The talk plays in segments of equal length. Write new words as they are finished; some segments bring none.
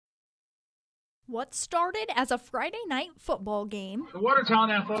What started as a Friday night football game. The Watertown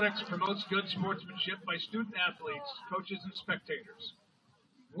Athletics promotes good sportsmanship by student athletes, coaches, and spectators.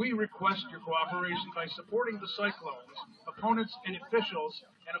 We request your cooperation by supporting the Cyclones, opponents, and officials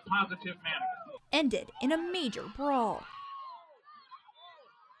in a positive manner. Ended in a major brawl.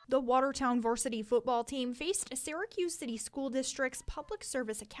 The Watertown varsity football team faced Syracuse City School District's Public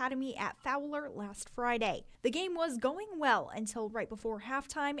Service Academy at Fowler last Friday. The game was going well until right before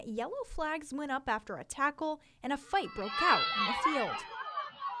halftime, yellow flags went up after a tackle and a fight broke out on the field.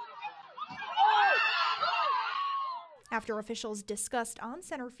 After officials discussed on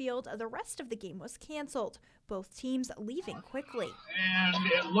center field, the rest of the game was canceled, both teams leaving quickly. And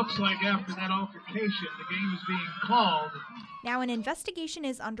it looks like after that altercation, the game is being called. Now an investigation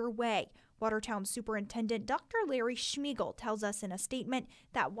is underway. Watertown Superintendent Dr. Larry Schmiegel tells us in a statement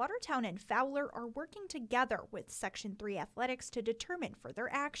that Watertown and Fowler are working together with Section 3 athletics to determine further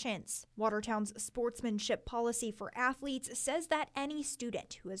actions. Watertown's sportsmanship policy for athletes says that any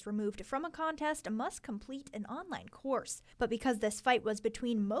student who is removed from a contest must complete an online course. But because this fight was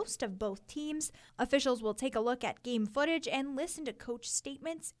between most of both teams, officials will take a look at game footage and listen to coach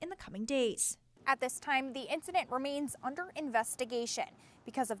statements in the coming days. At this time, the incident remains under investigation.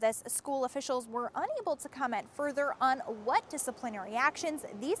 Because of this, school officials were unable to comment further on what disciplinary actions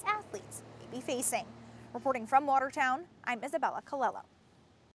these athletes may be facing. Reporting from Watertown, I'm Isabella Colello.